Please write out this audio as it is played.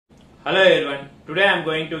Hello everyone, today I am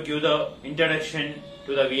going to give the introduction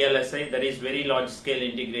to the VLSI, that is very large scale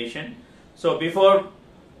integration. So before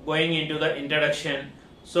going into the introduction,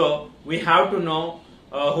 so we have to know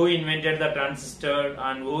who invented the transistor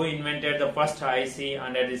and who invented the first IC,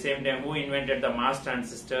 and at the same time who invented the mass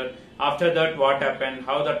transistor. After that what happened,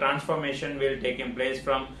 how the transformation will take in place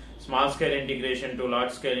from small scale integration to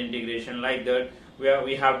large scale integration, like that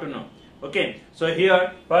we have to know. Okay, so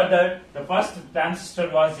here further the first transistor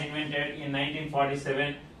was invented in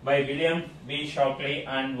 1947 by William B. Shockley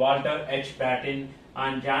and Walter H. Brattain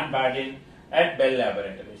and John Bardeen at Bell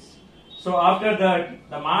Laboratories. So after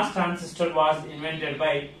that the mass transistor was invented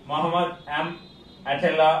by Mohammed M.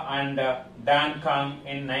 Atella and Dan Kang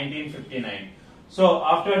in 1959. So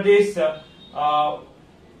after this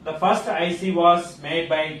the first IC was made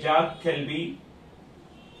by Jack Kelby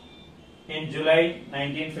in July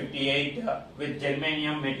 1958 with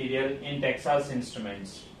germanium material in Texas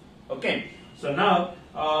Instruments. Okay, so now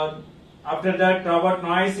after that Robert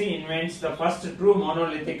Noyce invents the first true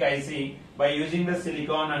monolithic IC by using the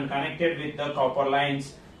silicon and connected with the copper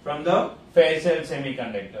lines from the phase cell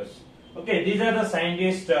semiconductors. Okay, these are the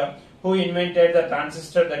scientists who invented the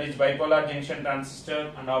transistor, that is bipolar junction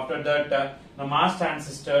transistor, and after that the mass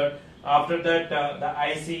transistor, after that the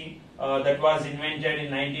IC that was invented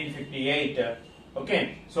in 1958.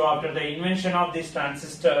 Okay, so after the invention of this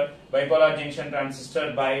transistor, bipolar junction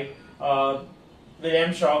transistor, by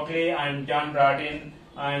William Shockley and John Bardeen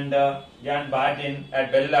and John Bardeen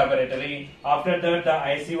at Bell Laboratory, after that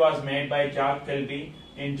the IC was made by Jack Kelby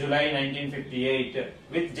in July 1958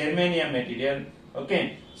 with germanium material.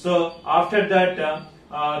 Okay, so after that the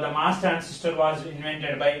mass transistor was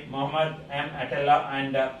invented by Mohammed M. Atella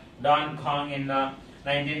and Dan Kang in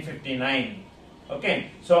 1959. Okay,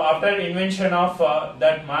 so after invention of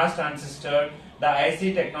that mass transistor, the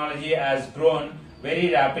IC technology has grown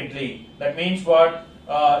very rapidly. That means what?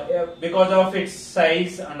 Because of its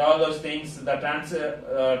size and all those things, the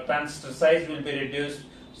transistor size will be reduced.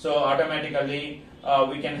 So automatically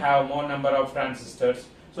we can have more number of transistors.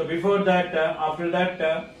 So before that, after that,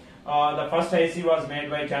 the first IC was made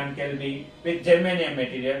by John Kelby with germanium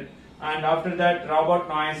material. And after that Robert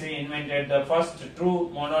Noyce invented the first true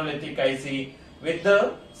monolithic IC with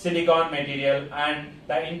the silicon material, and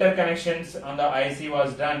the interconnections on the IC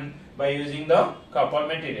was done by using the copper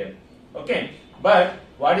material. Okay, but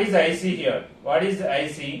what is IC here? What is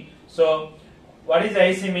IC? So what is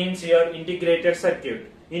IC means here? Integrated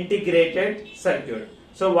circuit. Integrated circuit.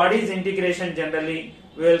 So what is integration? Generally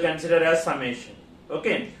we will consider as summation.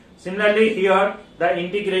 Okay, similarly here the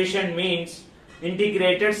integration means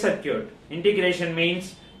integrated circuit. Integration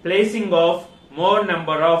means placing of more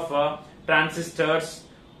number of transistors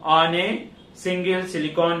on a single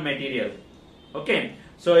silicon material. Okay,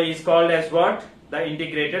 so it is called as what? The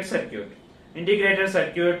integrated circuit. Integrated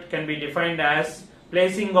circuit can be defined as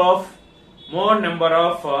placing of more number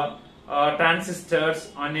of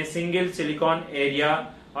transistors on a single silicon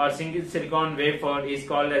area or single silicon wafer is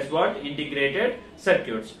called as what? Integrated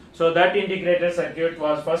circuits. So that integrated circuit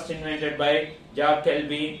was first invented by Jack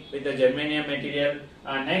Kelby with the germanium material,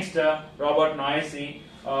 and next Robert Noyce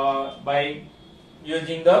by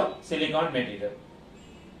using the silicon material.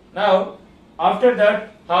 Now after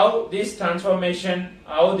that, how this transformation,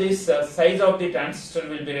 how this size of the transistor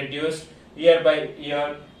will be reduced year by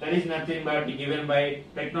year, that is nothing but given by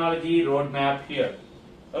technology roadmap here.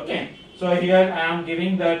 Okay, so here I am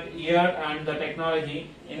giving that year and the technology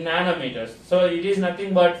in nanometers. So it is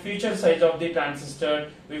nothing but future size of the transistor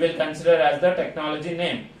we will consider as the technology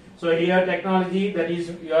name. So here technology, that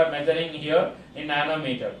is you are measuring here in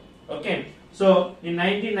nanometer. Okay, so in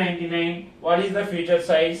 1999 what is the future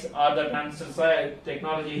size or the transistor size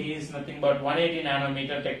technology is nothing but 180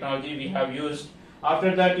 nanometer technology we have used.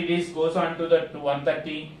 After that it is goes on to the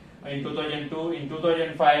 130. In 2002, in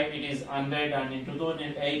 2005 it is 100, and in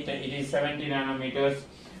 2008 it is 70 nanometers,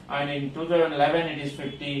 and in 2011 it is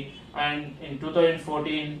 50, and in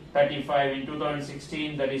 2014 35, in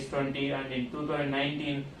 2016 that is 20, and in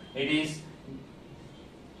 2019 it is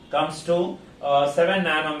comes to 7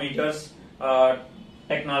 nanometers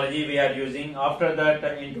technology we are using. After that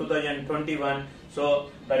in 2021,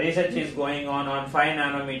 so the research is going on 5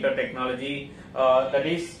 nanometer technology, that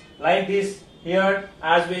is like this. Here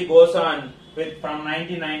as we goes on with from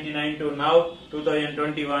 1999 to now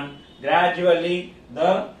 2021, gradually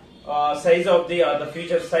the size of the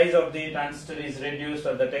future size of the transistor is reduced,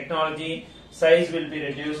 or the technology size will be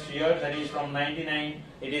reduced here, that is from 99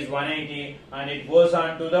 it is 180, and it goes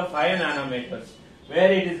on to the 5 nanometers,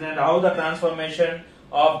 where it is, and how the transformation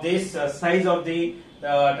of this size of the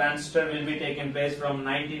transistor will be taken place from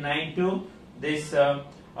 99 to this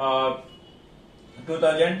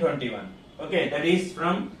 2021. Okay, that is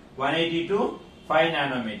from 180 to 5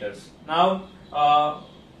 nanometers. Now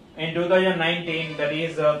in 2019, that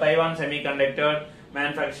is Taiwan Semiconductor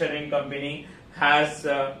Manufacturing Company has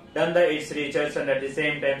done its research, and at the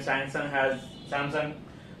same time Samsung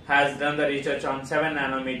has done the research on 7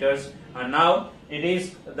 nanometers, and now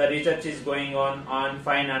the research is going on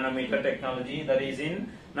 5 nanometer technology, that is in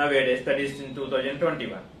nowadays, that is in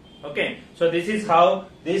 2021. Okay, so this is how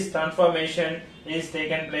this transformation is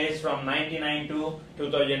taken place from 99 to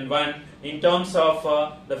 2001 in terms of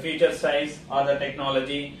the feature size or the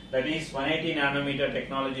technology, that is 180 nanometer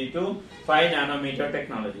technology to 5 nanometer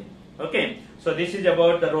technology. Okay, so this is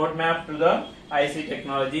about the roadmap to the IC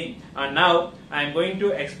technology, and now I am going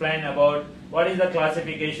to explain about what is the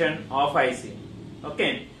classification of IC.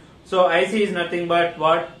 Okay, so IC is nothing but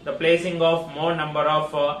the placing of more number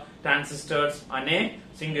of transistors on a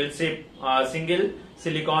single chip, single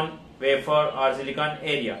silicon wafer or silicon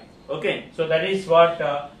area. Okay, so that is what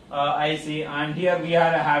IC, and here we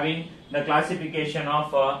are having the classification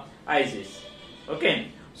of ICs. Okay,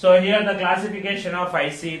 so here the classification of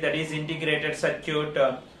IC, that is integrated circuit,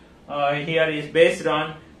 here is based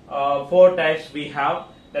on 4 types we have,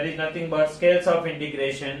 that is nothing but scales of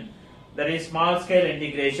integration. That is small scale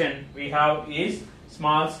integration we have is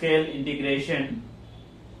small scale integration,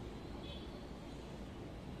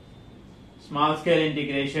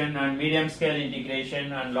 and medium scale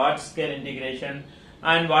integration and large scale integration.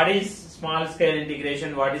 And what is small scale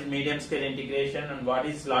integration, what is medium scale integration, and what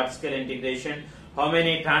is large scale integration? How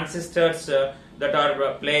many transistors that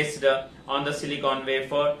are placed on the silicon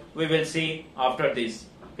wafer, we will see after this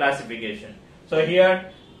classification. So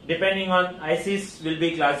here, depending on ICs will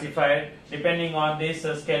be classified depending on these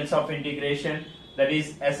scales of integration, that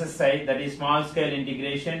is SSI, that is small scale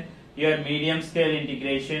integration. Here medium scale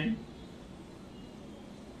integration,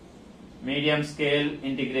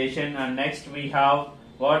 and next we have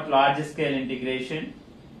large scale integration,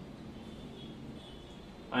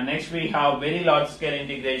 and next we have very large scale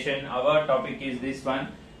integration. Our topic is this one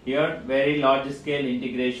here, very large scale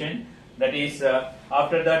integration. That is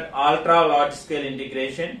after that ultra large scale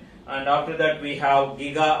integration, and after that we have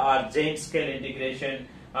giga or giant scale integration,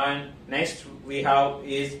 and next we have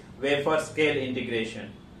is wafer scale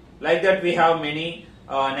integration. Like that we have many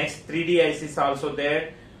next 3D ICs also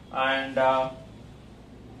there, and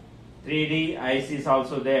 3D ICs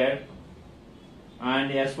also there,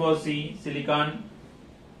 and SoC silicon,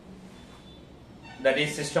 that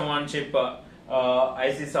is system on chip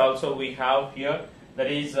ICs also we have here. That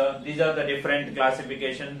is these are the different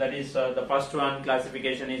classification. That is the first one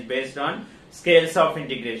classification is based on scales of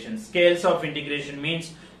integration. Scales of integration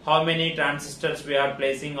means how many transistors we are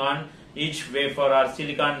placing on each wafer or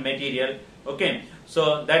silicon material. Okay,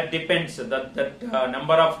 so that depends, that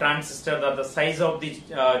number of transistors or the size of the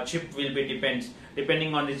chip will be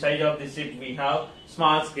depending on the size of the chip. We have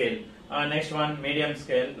small scale, next one medium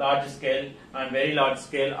scale, large scale, and very large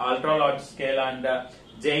scale, ultra large scale, and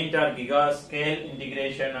giant or giga scale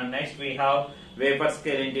integration, and next we have wafer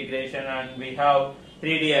scale integration, and we have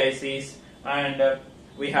 3D ICs, and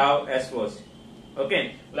we have SoC.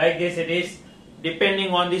 Okay, like this it is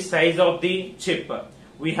depending on the size of the chip.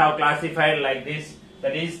 We have classified like this,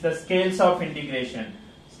 that is the scales of integration.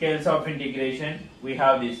 Scales of integration, we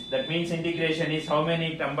have this. That means integration is how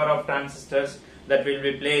many number of transistors that will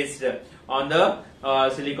be placed on the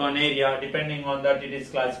silicon area. Depending on that, it is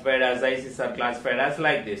classified as ICs are classified as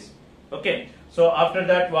like this. Okay, so after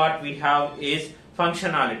that what we have is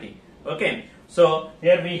functionality. Okay, so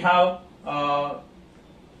here we have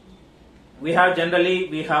generally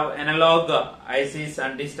we have analog ICs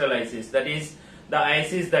and digital ICs. That is the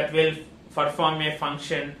ICs that will perform a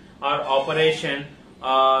function or operation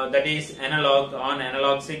that is analog on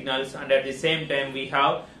analog signals, and at the same time we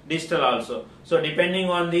have digital also. So depending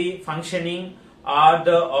on the functioning or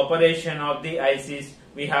the operation of the ICs,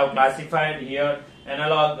 we have classified here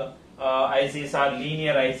analog ICs are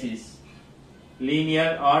linear ICs,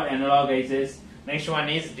 linear or analog ICs. Next one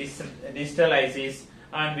is digital ICs,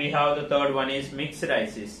 and we have the third one is mixed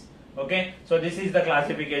ICs. Okay, so this is the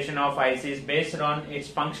classification of ICs based on its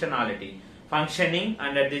functionality, functioning,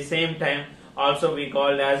 and at the same time also we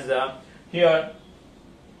call as here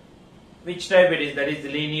which type it is, that is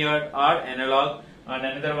linear or analog, and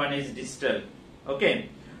another one is digital. Okay,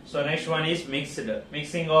 so next one is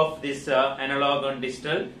mixing of this analog and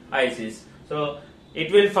digital ICs. So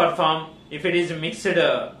it will perform, if it is a mixed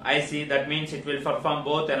IC, that means it will perform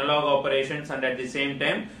both analog operations and at the same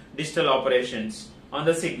time digital operations on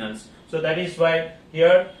the signals. So that is why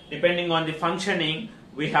here depending on the functioning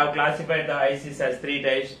we have classified the ICs as three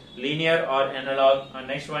types: linear or analog, and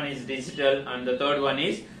next one is digital, and the third one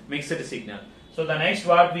is mixed signal. So the next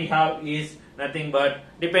what we have is nothing but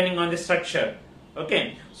depending on the structure.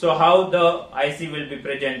 Okay, so how the IC will be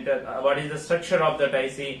presented, what is the structure of that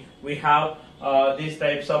IC? We have these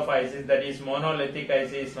types of ICs, that is monolithic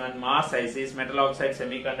ICs and mass ICs, metal oxide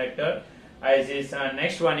semiconductor ICs, and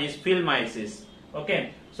next one is film ICs.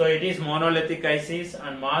 Okay, so it is monolithic ICs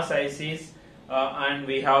and mass ICs, and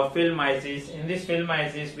we have film ICs. In this film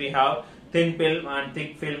ICs we have thin film and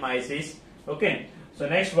thick film ICs. Okay, so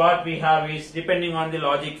next what we have is depending on the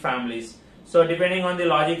logic families. So depending on the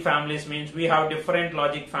logic families means we have different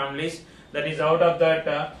logic families, that is out of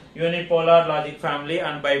that unipolar logic family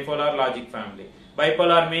and bipolar logic family.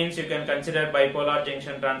 Bipolar means you can consider bipolar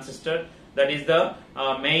junction transistor, that is the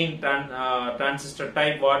main transistor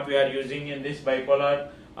type what we are using in this bipolar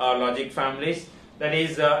logic families. That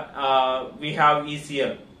is we have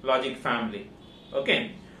ECL logic family.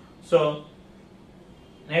 Okay, so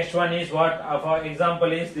next one is what, for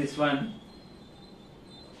example, is this one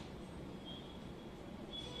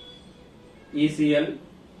ECL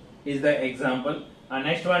is the example, and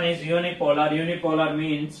next one is unipolar. Unipolar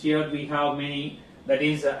means here we have many, that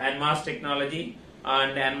is NMOS technology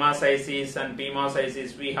and NMOS ICs and PMOS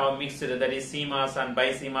ICs. We have mixed, that is CMOS and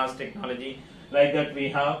BiCMOS technology. Like that we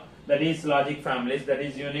have, that is logic families, that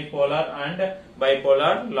is unipolar and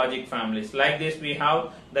bipolar logic families. Like this we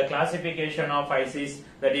have the classification of ICs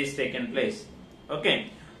that is taken place.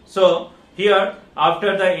 Okay, so here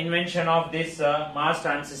after the invention of this mass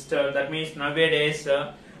transistor, that means nowadays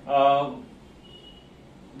the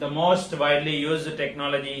most widely used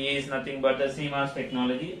technology is nothing but the CMOS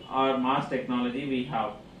technology or mass technology we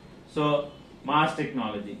have. So mass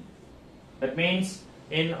technology, that means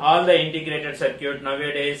in all the integrated circuit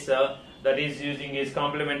nowadays that is using is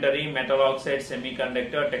complementary metal oxide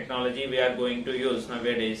semiconductor technology we are going to use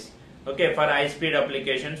nowadays. Okay, for high speed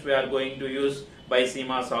applications we are going to use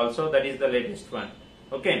BiCMOS also, that is the latest one.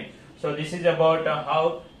 Okay, so this is about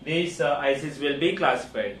how these ICs will be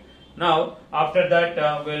classified. Now after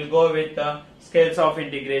that we'll go with scales of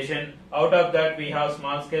integration. Out of that we have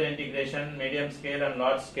small scale integration, medium scale and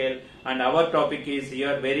large scale, and our topic is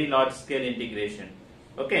here very large scale integration.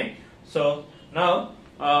 Okay, so now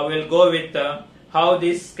we'll go with how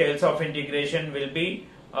these scales of integration will be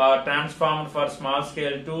transformed for small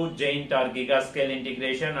scale to giant or giga scale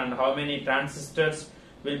integration, and how many transistors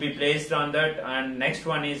will be placed on that, and next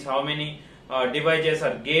one is how many devices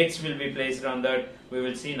or gates will be placed on that, we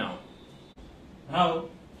will see now. Now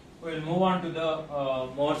we will move on to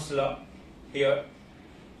the Moore's law here.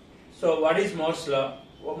 So what is Moore's law?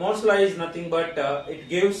 Moore's law is nothing but it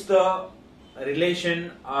gives the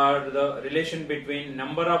relation or the relation between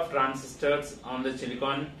number of transistors on the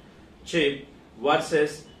silicon chip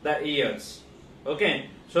versus the years. Okay,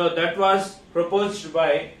 so that was proposed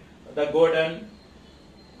by the Gordon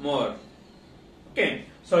Moore. Okay,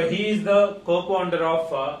 so he is the co-founder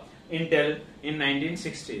of Intel in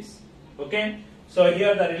 1960s. Okay, so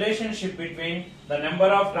here the relationship between the number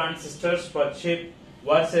of transistors per chip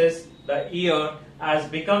versus the year has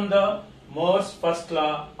become the Moore's first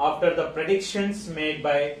law after the predictions made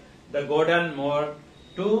by the Gordon Moore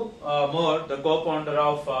to Moore, the co-founder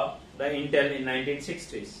of the Intel in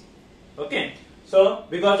 1960s. Okay, so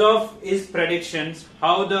because of his predictions,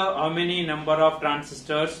 how many number of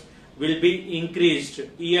transistors will be increased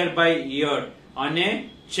year by year on a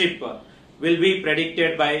chip will be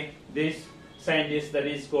predicted by this scientist, that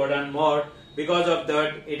is Gordon Moore. Because of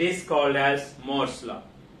that, it is called as Moore's law.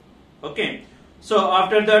 Okay, so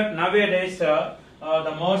after that, nowadays the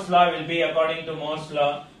Moore's law will be according to Moore's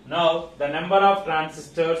law. Now the number of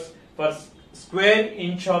transistors per square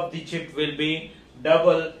inch of the chip will be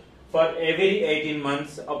double for every 18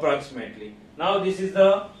 months approximately. Now this is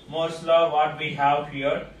the Moore's law what we have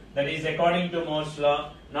here, that is according to Moore's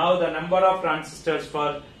law. Now the number of transistors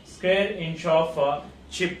per square inch of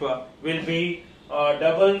chip will be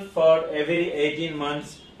double for every 18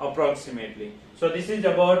 months approximately. So this is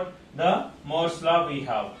about the Moore's law we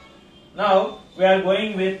have. Now we are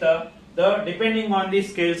going with the depending on the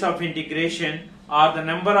scales of integration or the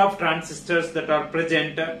number of transistors that are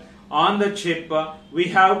present on the chip, we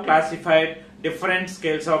have classified different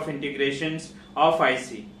scales of integrations of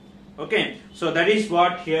IC. Okay, so that is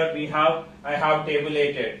what here we have, I have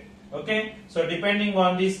tabulated. Okay, so depending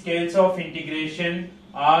on the scales of integration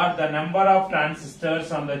or the number of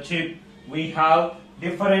transistors on the chip, we have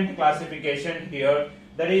different classification here.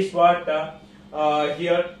 That is what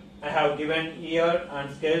here I have given here,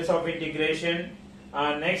 and scales of integration.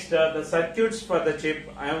 Next the circuits for the chip,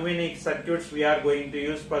 how many circuits we are going to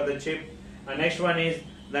use for the chip, next one is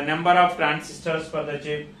the number of transistors for the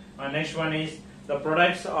chip, next one is the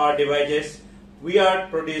products or devices we are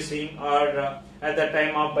producing or at the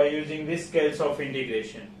time of by using these scales of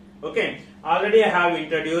integration. Okay, already I have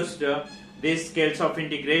introduced these scales of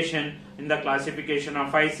integration in the classification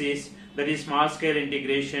of ICs, that is small scale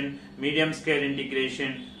integration, medium scale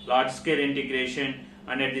integration, large scale integration,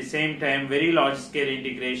 and at the same time very large scale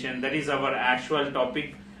integration. That is our actual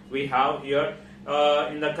topic we have here.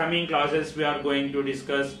 In the coming classes we are going to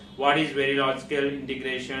discuss what is very large scale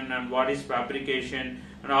integration and what is fabrication,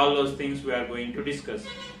 and all those things we are going to discuss.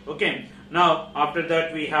 Okay, now after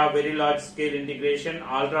that we have very large scale integration,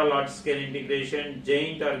 ultra large scale integration,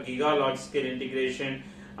 giant or giga large scale integration.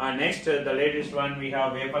 Next, the latest one, we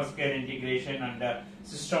have wafer scale integration and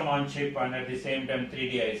system on chip, and at the same time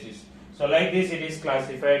 3D ICs. So like this it is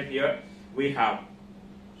classified here we have.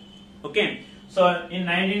 Okay, so in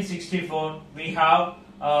 1964 we have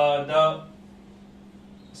the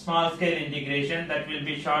small scale integration, that will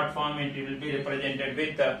be short form, it will be represented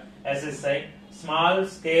with SSI, small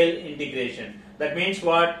scale integration. That means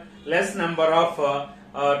what? Less number of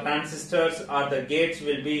transistors or the gates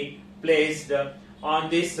will be placed on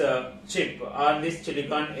this chip, on this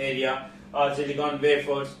silicon area or silicon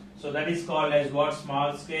wafers. So that is called as what?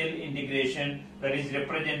 Small scale integration, that is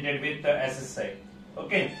represented with SSI.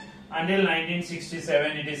 Okay, until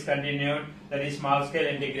 1967 it is continued, that is small scale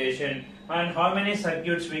integration. And how many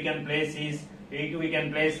circuits we can place is, we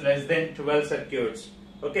can place less than 12 circuits.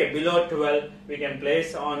 Okay, below 12 we can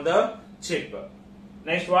place on the chip.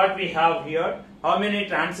 Next, what we have here, how many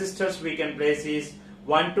transistors we can place is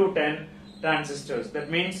 1 to 10 transistors. That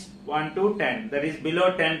means 1 to 10, that is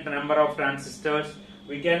below 10 number of transistors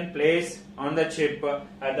we can place on the chip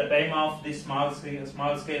at the time of this small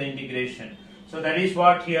scale integration. So that is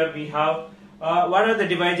what here we have. What are the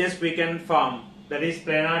devices we can form? That is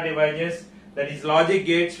planar devices, that is logic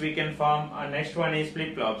gates we can form, and next one is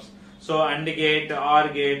flip-flops. So AND gate, OR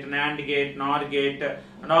gate, NAND gate, NOR gate,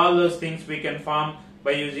 and all those things we can form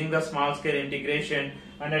by using the small scale integration.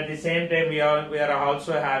 And at the same time we are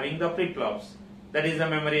also having the flip-flops, that is the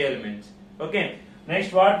memory element. Okay,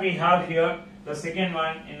 next what we have here, the second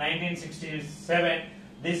one, in 1967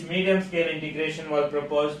 this medium scale integration was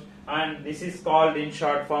proposed, and this is called in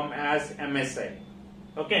short form as MSI.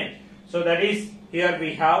 Okay, so that is, here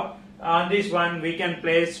we have on this one we can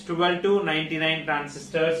place 12 to 99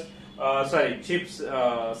 transistors,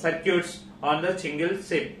 circuits on the single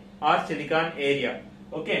chip or silicon area.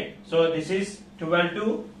 Okay, so this is 12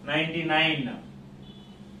 to 99.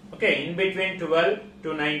 Okay, in between 12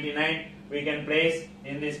 to 99 we can place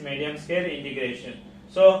in this medium scale integration.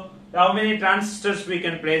 So how many transistors we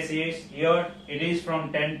can place is, here it is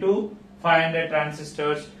from 10 to 500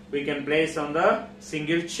 transistors we can place on the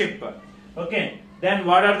single chip. Okay, then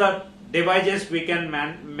what are the devices we can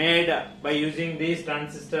made by using these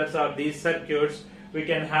transistors or these circuits we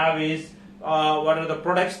can have is, what are the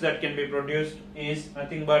products that can be produced is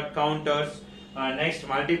nothing but counters, next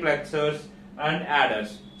multiplexers and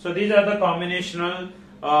adders. So these are the combinational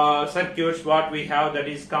circuits what we have, that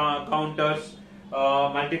is counters,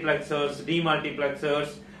 multiplexers,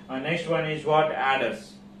 demultiplexers, next one is what?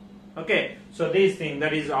 Adders. Okay, so these things,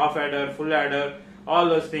 that is off adder, full adder, all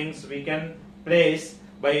those things we can place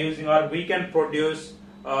by using, or we can produce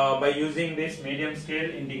by using this medium scale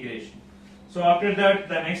integration. So after that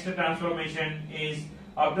the next transformation is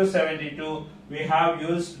up to 72 we have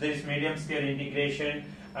used this medium scale integration,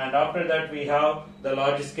 and after that we have the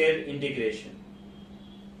large scale integration.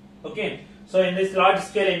 Okay, so in this large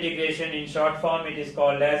scale integration, in short form it is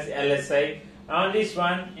called as LSI. On this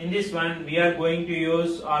one, in this one we are going to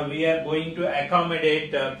use, or we are going to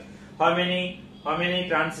accommodate how many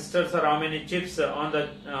transistors or how many chips on the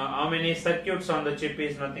how many circuits on the chip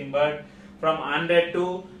is nothing but from 100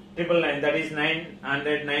 to 999, that is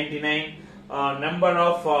 999 number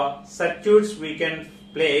of circuits we can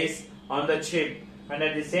place on the chip, and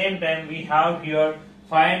at the same time we have here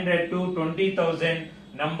 500 to 20,000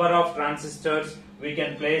 number of transistors we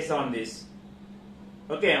can place on this.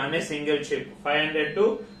 Okay, on a single chip, 500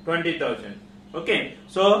 to 20,000. Okay,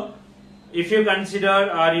 so if you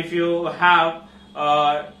consider, or if you have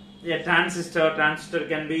a transistor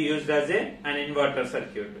can be used as an inverter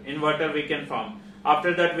circuit. Inverter we can form.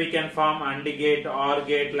 After that we can form AND gate, OR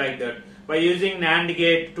gate, like that. By using NAND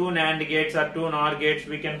gate, 2 NAND gates or 2 NOR gates,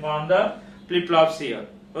 we can form the flip-flops here.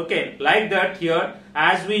 Okay, like that here,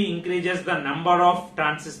 as we increases the number of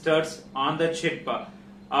transistors on the chip,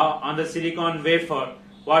 on the silicon wafer,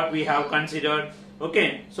 what we have considered.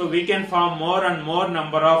 Okay, so we can form more and more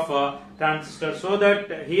number of transistors, so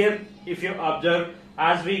that here if you observe,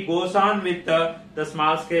 as we goes on with the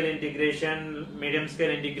small scale integration, medium scale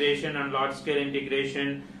integration and large scale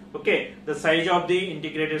integration, okay, the size of the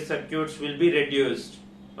integrated circuits will be reduced.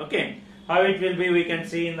 Okay, how it will be we can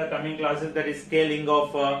see in the coming classes, that is scaling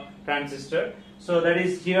of transistor. So that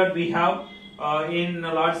is, here we have in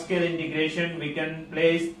large scale integration we can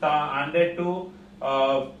place the 100 to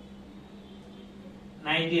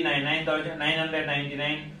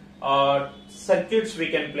 9,999 circuits we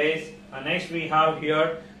can place. Next we have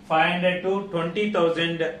here 500 to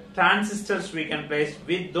 20,000 transistors we can place.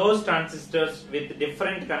 With those transistors with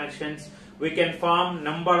different connections we can form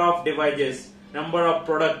number of devices, number of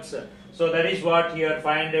products. So that is what here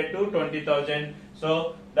 500 to 20,000.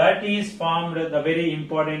 So that is formed. The very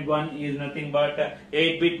important one is nothing but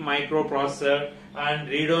 8-bit microprocessor and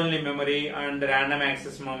read-only memory and random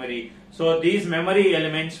access memory. So these memory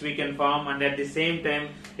elements we can form, and at the same time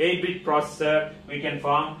 8-bit processor we can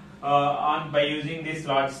form by using this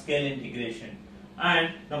large scale integration.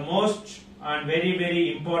 And the most and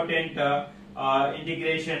very important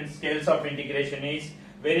integration scales of integration is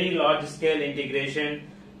very large scale integration.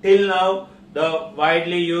 Till now the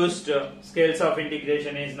widely used scales of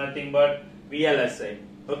integration is nothing but VLSI.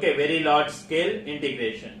 Okay, very large scale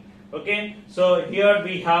integration. Okay, so here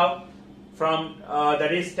we have from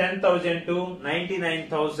that is 10,000 to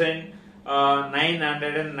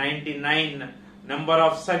 99,999 number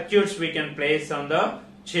of circuits we can place on the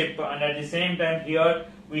chip, and at the same time here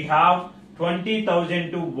we have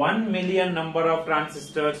 20,000 to 1 million number of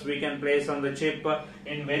transistors we can place on the chip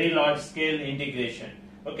in very large scale integration.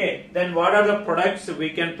 Okay, then what are the products we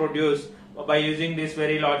can produce by using this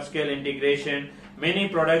very large scale integration? Many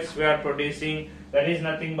products we are producing, that is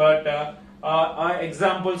nothing but our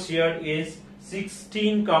examples here is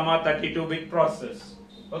 16-32-bit process.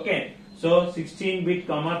 Okay, so 16-bit,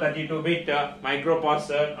 32-bit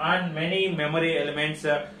microprocessor and many memory elements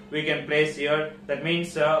we can place here. That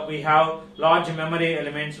means we have large memory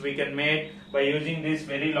elements we can make by using this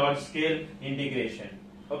very large scale integration.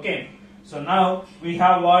 Okay, so now we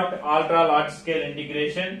have what ultra large scale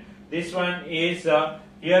integration. This one is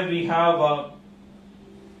here we have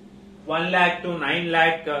 1 lakh to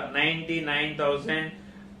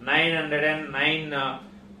 9,99,909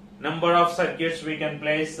 number of circuits we can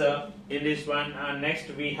place in this one. And next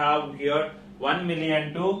we have here 1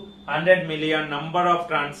 million to 100 million number of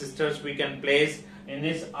transistors we can place in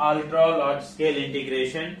this ultra large scale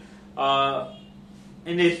integration.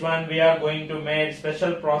 In this one we are going to make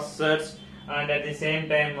special processors and at the same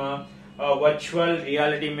time virtual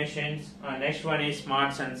reality machines. Next one is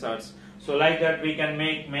smart sensors. So like that we can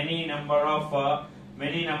make many number of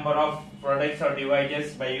products or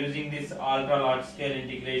devices by using this ultra large scale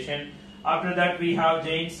integration. After that we have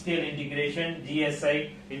giant scale integration,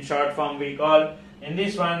 GSI in short form we call. In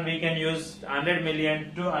this one we can use 100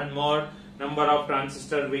 million to and more number of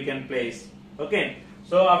transistors we can place. Okay,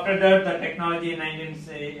 so after that the technology in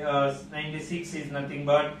 1996 is nothing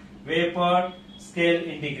but vapor scale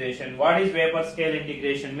integration. What is vapor scale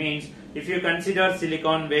integration means? If you consider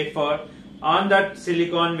silicon wafer, on that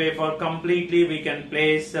silicon wafer completely we can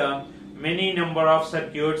place many number of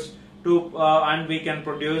circuits to and we can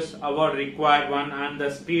produce our required one, and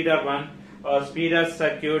the speeder one, speeder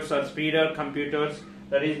circuits or speeder computers,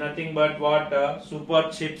 that is nothing but what super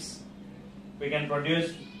chips. We can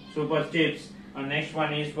produce super chips. And next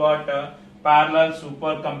one is what parallel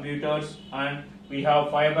supercomputers, and we have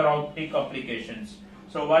fiber optic applications.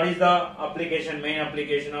 So what is the application, main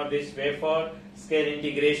application of this wafer scale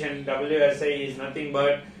integration WSI is nothing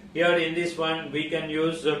but here in this one we can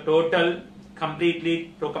use the total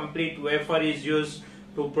complete wafer is used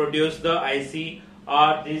to produce the IC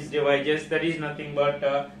or these devices, that is nothing but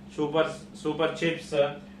super chips.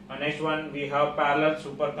 Next one we have parallel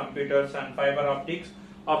supercomputers and fiber optics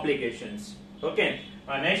applications. Okay,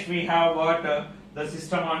 next we have what the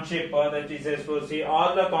system on chip, that is SoC,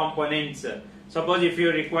 all the components. Suppose if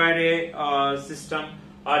you require a system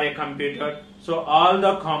or a computer, so all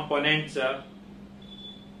the components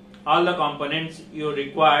you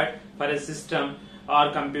require for a system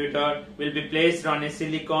or computer will be placed on a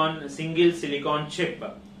single silicon chip.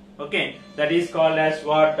 Okay, that is called as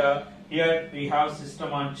what here we have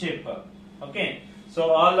system on chip. Okay,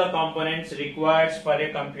 so all the components required for a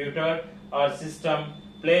computer or system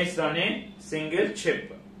placed on a single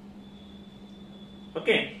chip.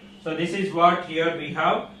 Okay, so this is what here we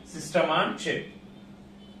have system on chip.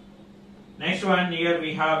 Next one here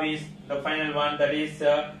we have is the final one, that is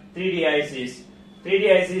 3D ICs. 3D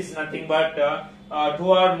IC is nothing but 2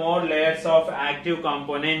 or more layers of active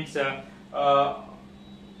components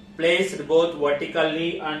placed both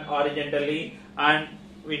vertically and horizontally, and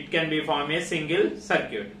it can be form a single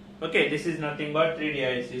circuit. Okay, this is nothing but 3D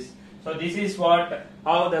ICs. So this is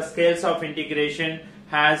how the scales of integration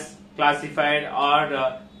has classified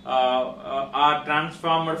or are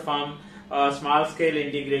transformed from small scale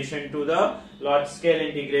integration to the large scale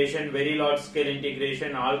integration, very large scale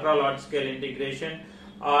integration, ultra large scale integration,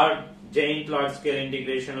 or giant large scale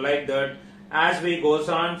integration, like that. As we goes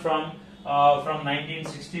on from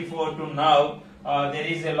 1964 to now, there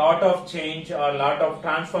is a lot of change or a lot of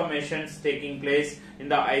transformations taking place in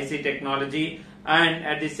the IC technology, and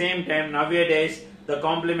at the same time nowadays the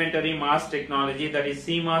complementary mask technology, that is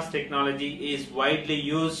CMOS technology, is widely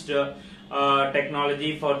used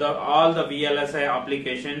technology for all the VLSI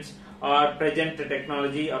applications or present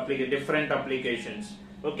technology different applications.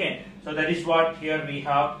 Okay, so that is what here we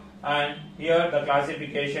have, and here the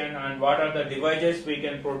classification and what are the devices we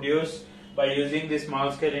can produce by using this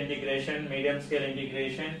small scale integration, medium scale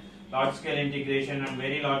integration, large scale integration, and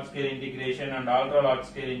very large scale integration, and ultra large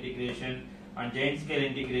scale integration, and giant scale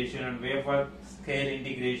integration, and wafer scale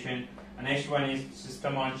integration, and next one is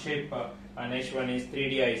system on chip, and next one is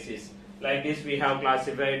 3D ICs. Like this we have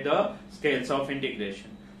classified the scales of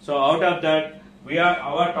integration. So out of that,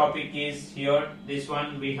 our topic is here, this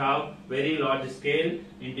one we have very large scale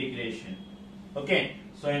integration. Okay,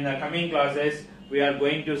 so in the coming classes we are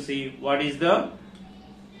going to see what is the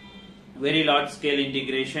very large scale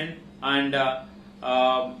integration, and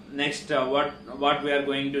next what we are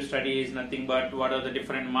going to study is nothing but what are the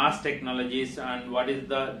different mask technologies and what is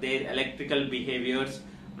their electrical behaviors,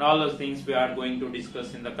 and all those things we are going to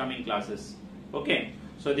discuss in the coming classes. Okay,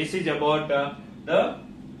 so this is about the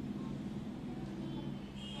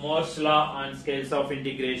Moore's law and scales of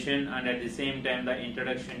integration, and at the same time the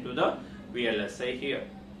introduction to the VLSI here.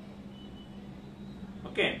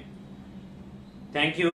 Okay, thank you.